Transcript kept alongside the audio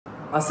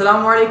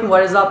Assalam O Alikum,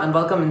 what is up, and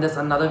welcome in this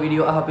another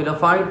video. I hope you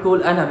find it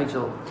cool and having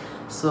so.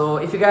 So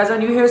if you guys are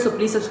new here, so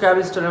please subscribe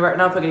to this channel right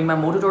now for getting my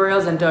more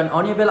tutorials, and turn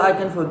on your bell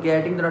icon for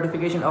getting the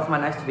notification of my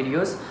next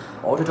videos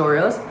or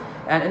tutorials.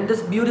 And in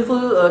this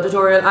beautiful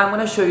tutorial, I'm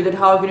going to show you that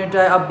how you can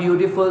tie a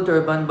beautiful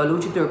turban,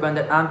 Balochi Turban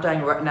that I'm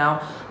tying right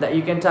now, that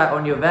you can tie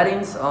on your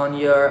weddings, on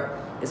your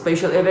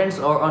special events,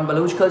 or on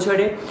Baloch Culture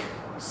Day.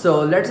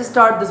 So let's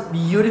start this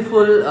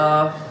beautiful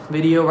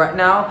video right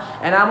now.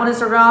 And I'm on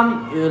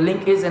Instagram,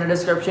 link is in the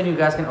description. You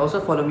guys can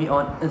also follow me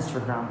on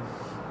Instagram.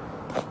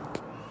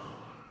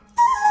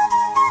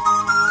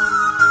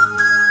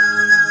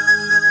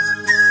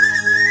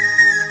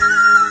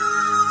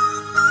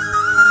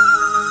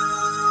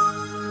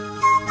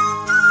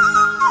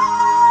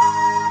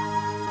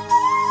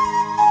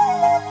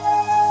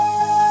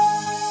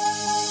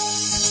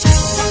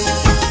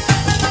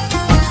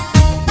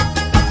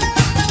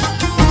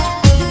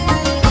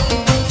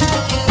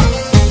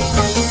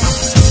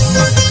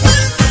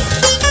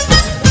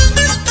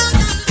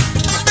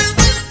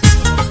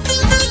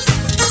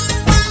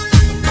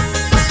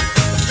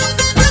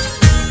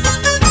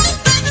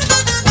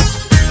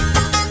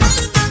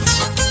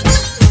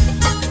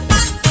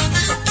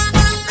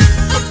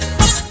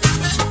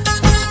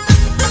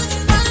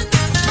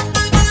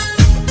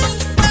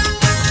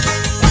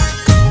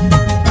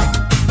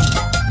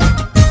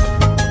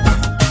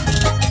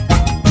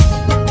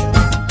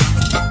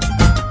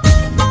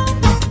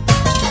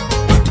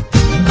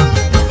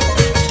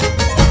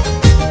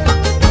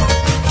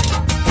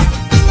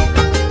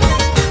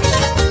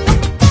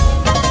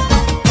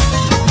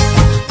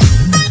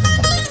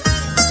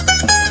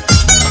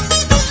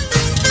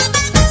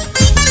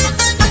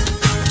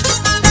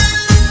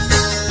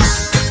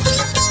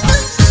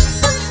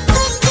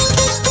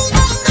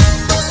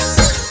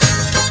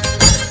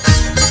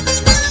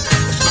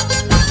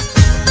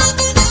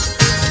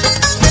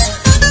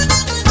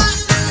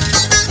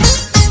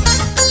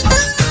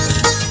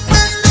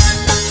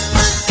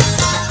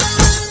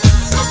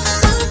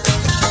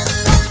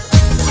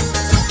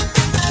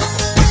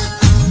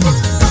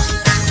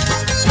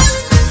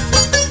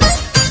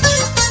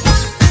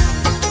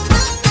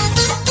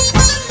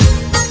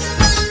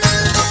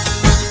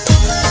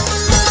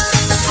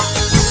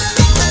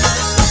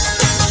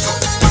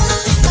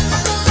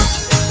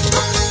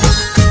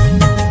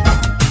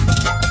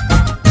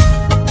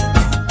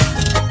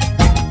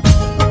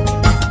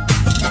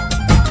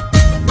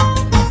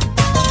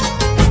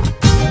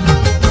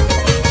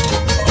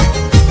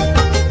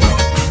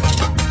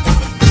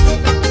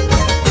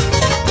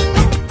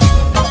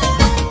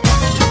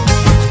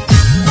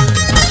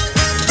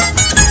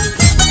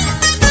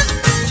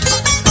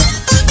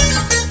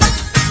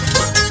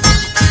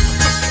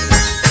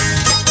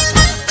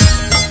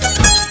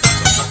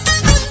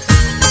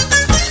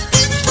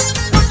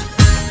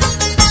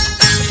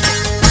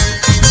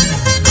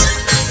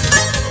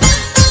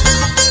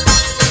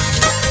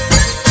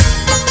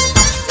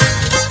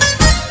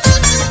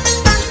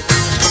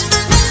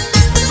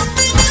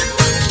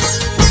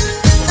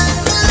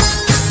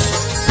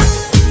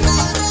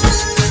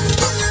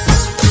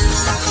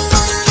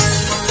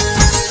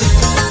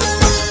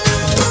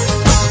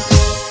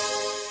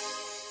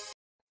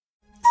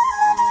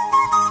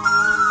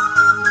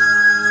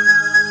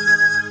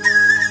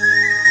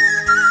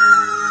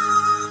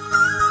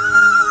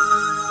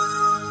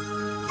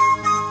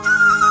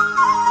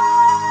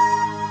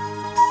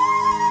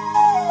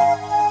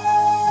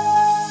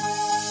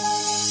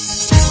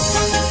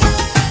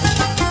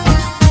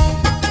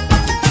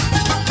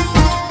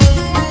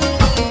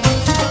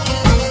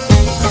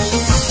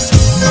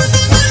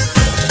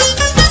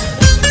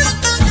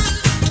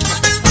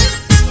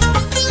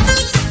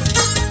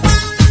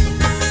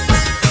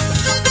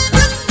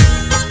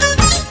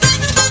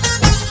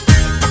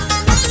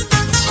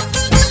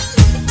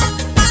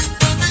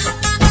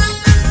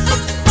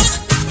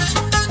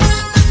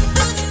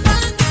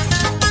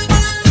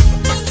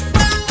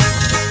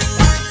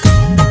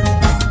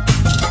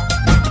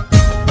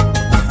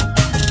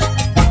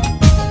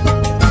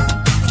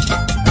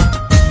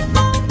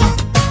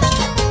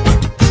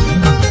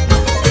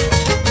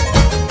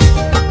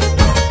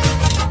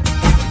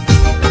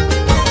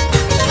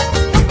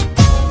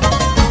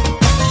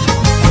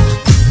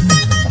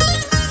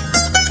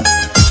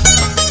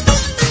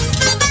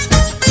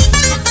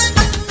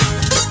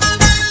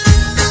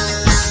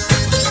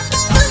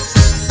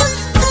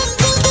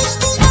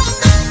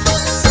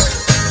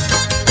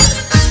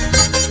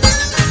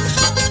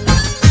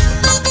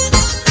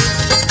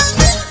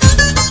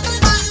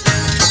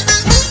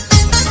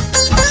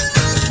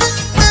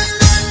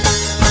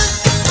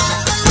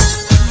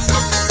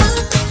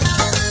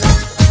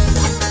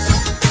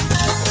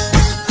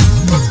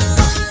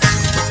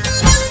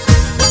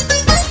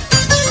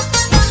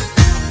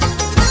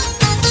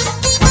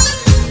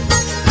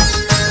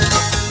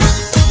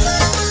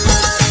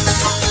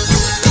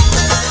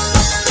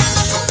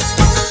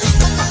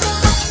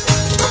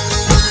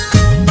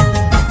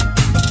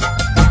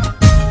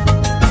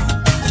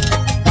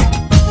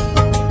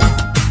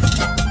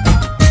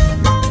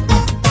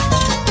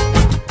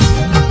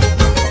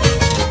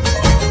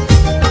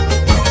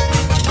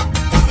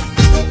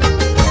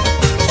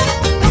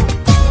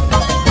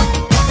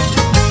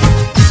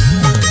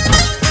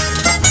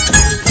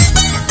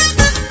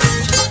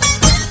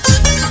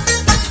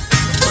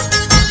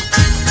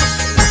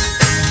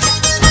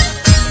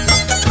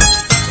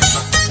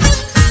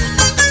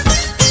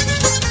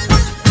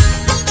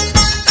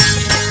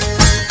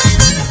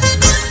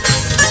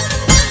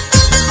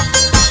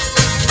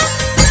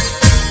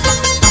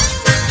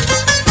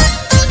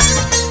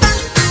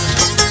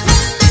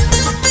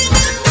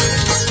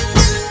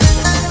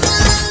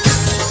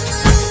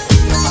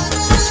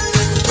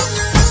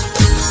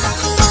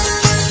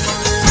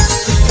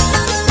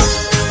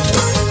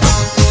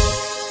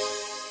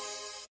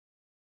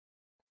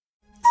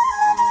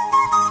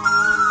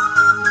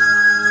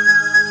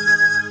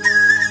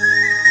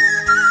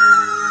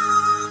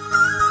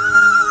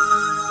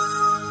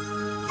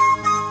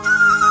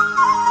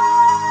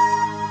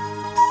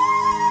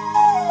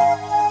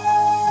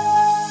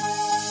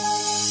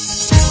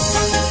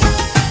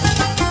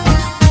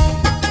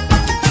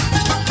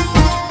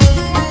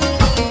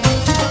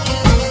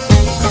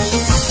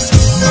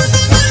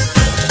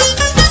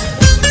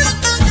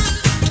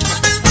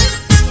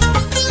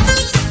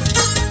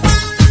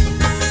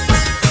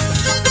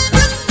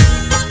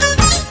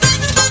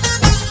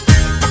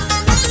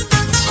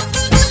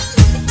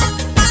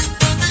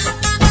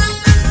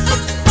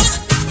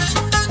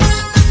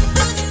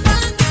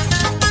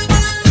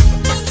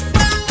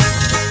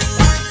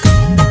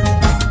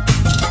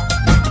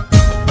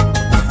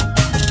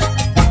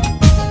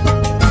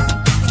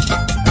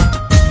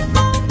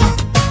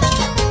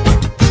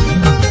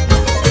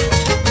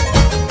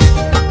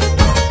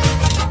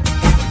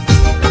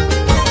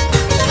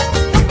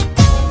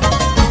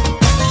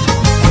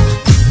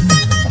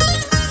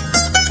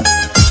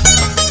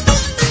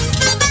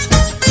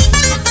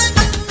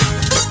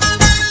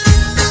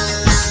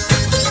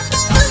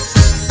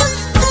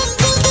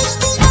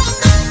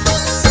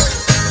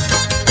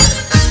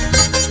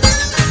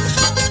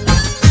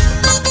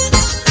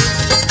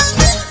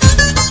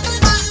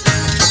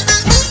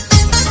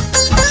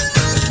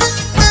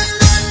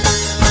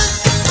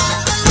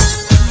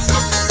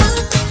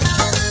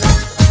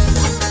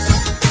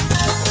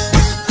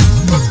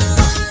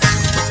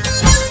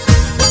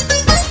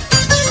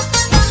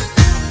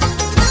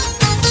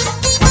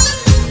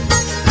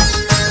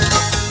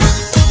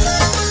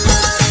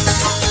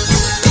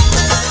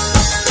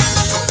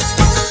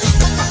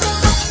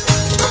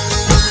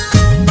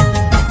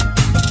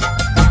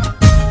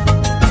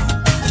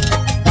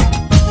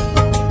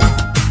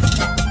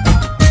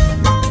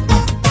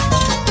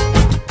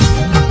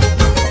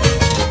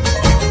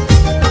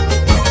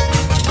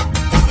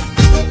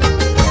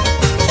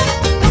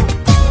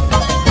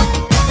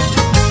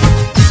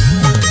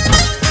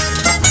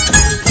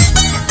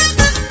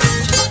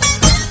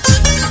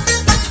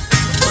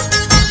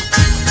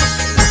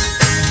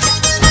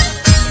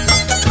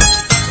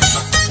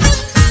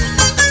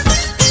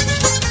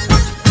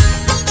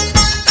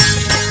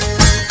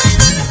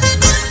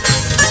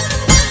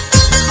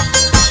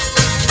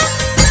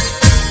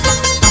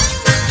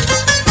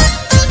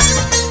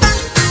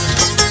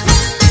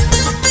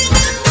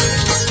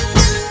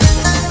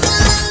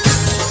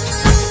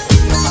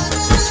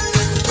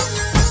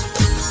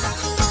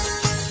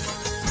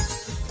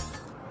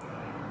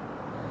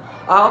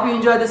 I hope you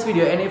enjoyed this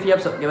video, and if you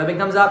have, so give a big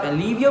thumbs up and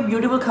leave your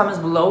beautiful comments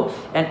below,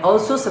 and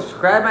also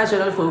subscribe my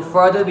channel for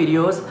further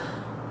videos.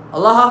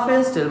 Allah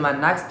Hafiz till my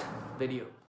next video.